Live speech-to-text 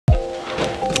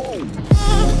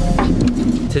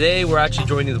Today we're actually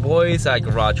joining the boys at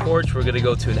Garage Horch. We're gonna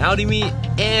go to an Audi meet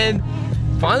and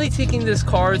finally taking this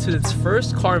car to its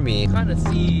first car meet. Kind of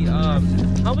see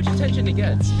how much attention it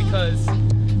gets, because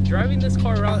driving this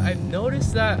car around, I've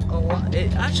noticed that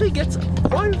it actually gets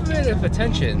quite a bit of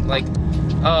attention, like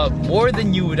more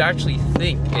than you would actually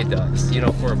think it does, you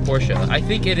know, for a Porsche. I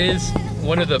think it is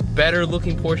one of the better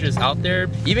looking Porsches out there.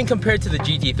 Even compared to the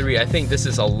GT3, I think this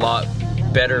is a lot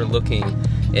better looking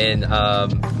in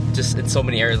just in so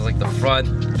many areas, like the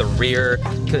front, the rear,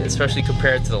 especially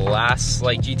compared to the last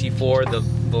like GT4.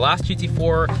 The last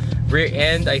GT4 rear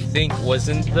end I think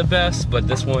wasn't the best, but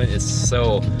this one is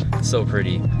so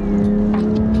pretty.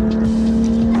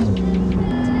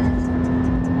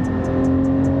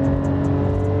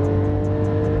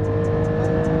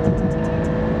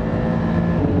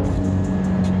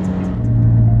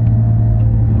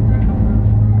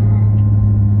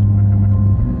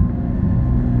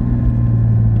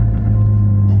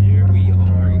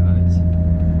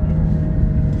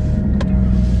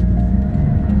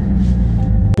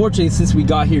 Fortunately, since we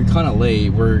got here kind of late,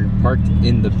 we're parked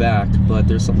in the back, but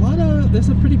there's a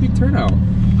pretty big turnout,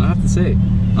 I have to say.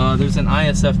 There's an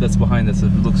ISF that's behind us.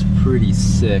 It looks pretty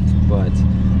sick, but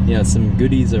yeah, some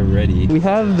goodies are ready. We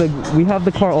have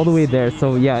the car all the way there,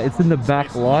 so yeah, it's in the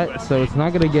back lot, so it's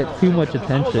not gonna get too much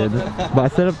attention. But I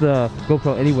set up the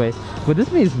GoPro anyway. But this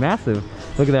thing is massive.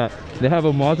 Look at that. They have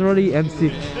a Maserati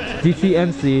GT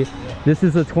MC. This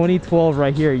is a 2012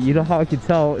 right here. You know how I can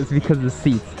tell? It's because of the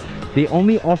seats. They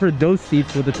only offered those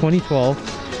seats with the 2012,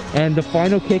 and the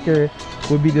final kicker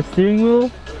would be the steering wheel.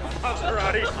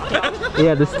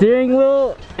 Yeah, the steering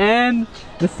wheel and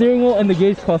the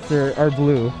gauge cluster are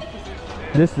blue.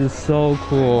 This is so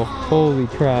cool. Holy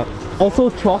crap. Also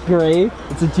chalk gray.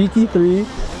 It's a GT3.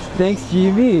 Thanks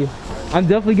GB. I'm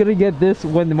definitely gonna get this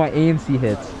when my AMC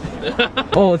hits.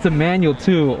 Oh, it's a manual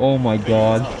too. Oh my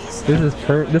god.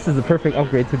 This is the perfect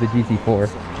upgrade to the GT4.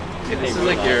 This is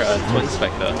like your twin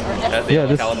spec though. Yeah,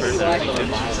 this calipers and everything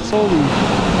too. Holy,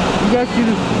 you guys see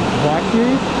this Black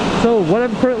Series? So what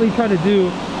I'm currently trying to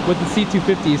do with the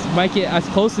C250s, might get as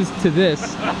closest to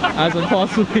this as I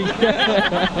possibly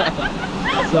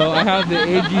can. So I have the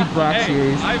AG Black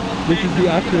Series. This is the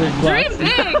actual Black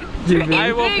Series. Dream big!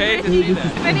 I will pay to see that.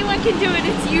 If anyone can do it,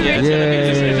 it's you. Yeah,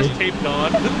 it's just taped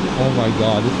on. Oh my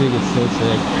god, this thing is so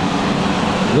sick.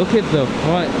 Look at the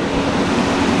front.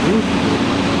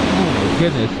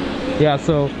 Goodness. Yeah,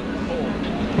 so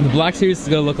the Black Series is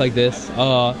gonna look like this.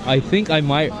 I think I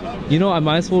might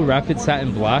as well wrap it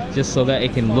satin black just so that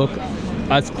it can look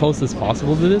as close as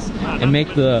possible to this and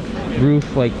make the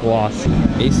roof like gloss.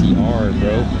 ACR,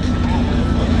 bro.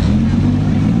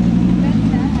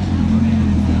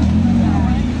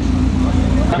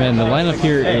 Man, the lineup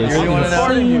here is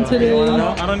insane today. We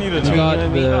got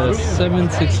the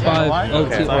 765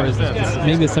 LT, or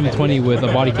maybe a 720 with a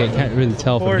body kit. Can't really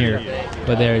tell from here.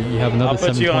 But there you have another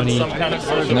 720,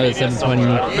 another 720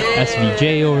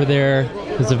 SVJ over there.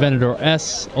 There's a Venador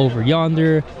S over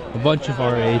yonder. A bunch of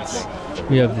R8s.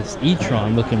 We have this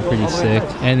e-tron looking pretty sick,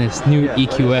 and this new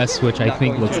EQS, which I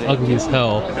think looks ugly as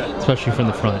hell, especially from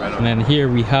the front. And then here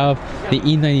we have the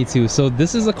E92. So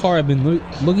this is a car I've been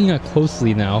looking at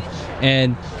closely now,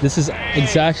 and this is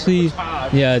exactly,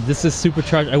 yeah, this is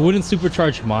supercharged. I wouldn't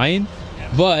supercharge mine,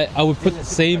 but I would put the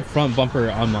same front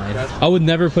bumper on mine. I would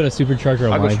never put a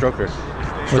supercharger on mine. I go stroker.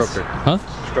 Huh?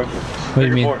 Stroker. What do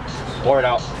you mean? Pour it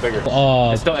out bigger.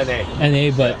 It's still NA.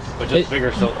 NA, but just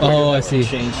bigger. So oh, I see. You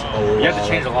have to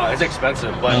change a lot. It's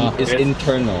expensive, but it's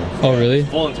internal. Oh, really?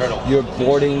 Full internal. You're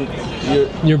boarding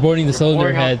the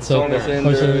cylinder head, so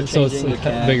it's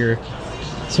bigger.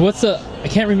 So what's the? I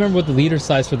can't remember what the liter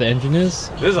size for the engine is.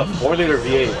 This is a 4-liter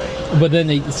V8. But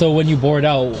then, so when you bore it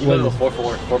out, what is it?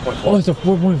 4.4. Oh, it's a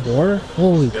 4.4.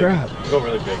 Holy crap! You go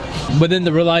really big. But then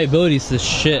the reliability is the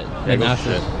shit. And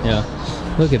after, yeah.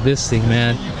 Look at this thing,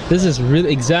 man. This is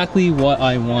really exactly what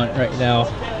I want right now.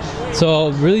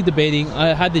 So really debating.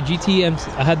 I had the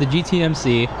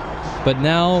GTMC, but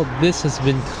now this has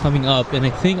been coming up, and I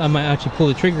think I might actually pull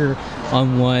the trigger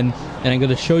on one, and I'm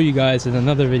gonna show you guys in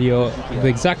another video the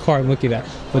exact car I'm looking at.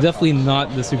 But definitely not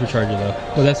the supercharger though.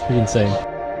 But that's pretty insane.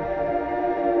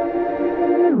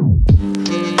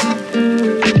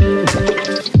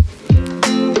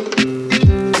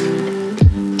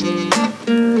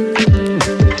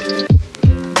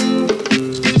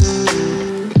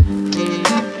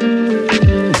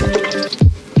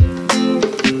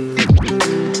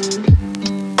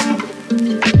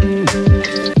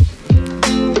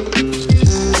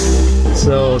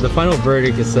 So the final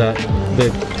verdict is that the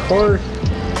car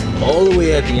all the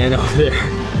way at the end over there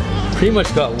pretty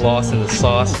much got lost in the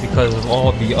sauce because of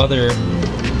all the other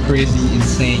crazy,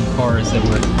 insane cars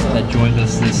that joined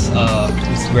us this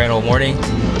grand old morning.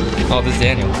 Oh, this is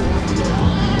Daniel.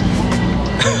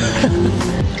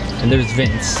 And there's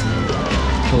Vince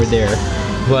over there.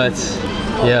 But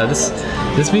yeah,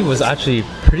 this meet was actually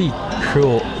pretty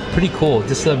cool.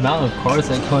 Just the amount of cars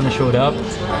that kind of showed up.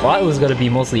 I thought it was gonna be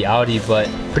mostly Audi, but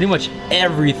pretty much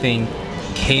everything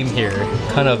came here.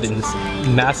 Kind of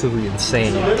massively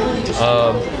insane.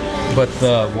 Wow,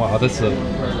 that's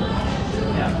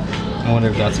I wonder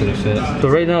if that's gonna fit. So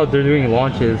right now they're doing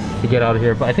launches to get out of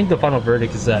here, but I think the final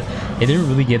verdict is that it didn't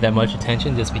really get that much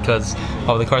attention just because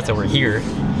of the cars that were here.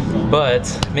 But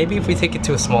maybe if we take it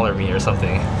to a smaller meet or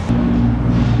something.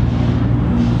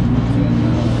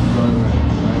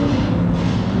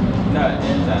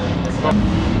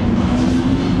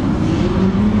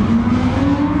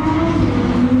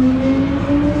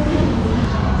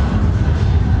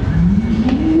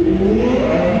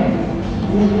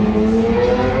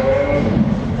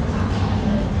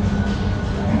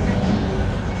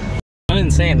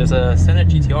 Insane, there's a Senna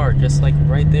GTR just like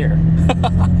right there.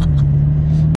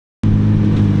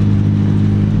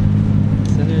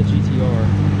 Senna GTR.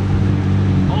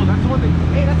 Oh, that's the one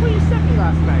hey, that's what you sent me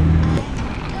last night.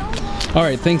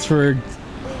 Alright, thanks for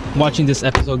watching this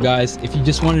episode, guys. If you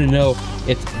just wanted to know,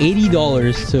 it's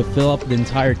 $80 to fill up the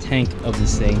entire tank of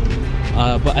this thing.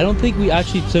 But I don't think we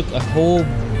actually took a whole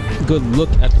good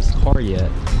look at this car yet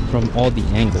from all the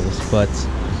angles. But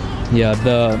yeah,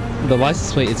 the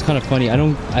license plate, it's kind of funny. I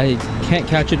can't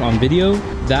catch it on video.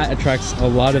 That attracts a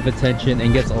lot of attention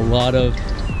and gets a lot of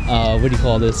what do you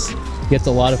call this? Gets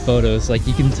a lot of photos. Like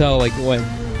you can tell, like when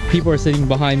people are sitting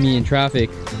behind me in traffic,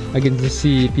 I can just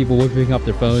see people whipping up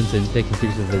their phones and taking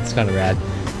pictures of it. It's kind of rad.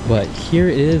 But here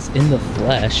it is in the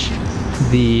flesh,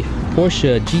 the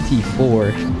Porsche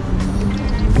GT4,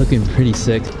 looking pretty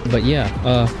sick. But yeah,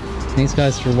 thanks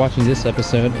guys for watching this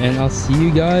episode, and I'll see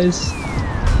you guys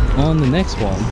on the next one.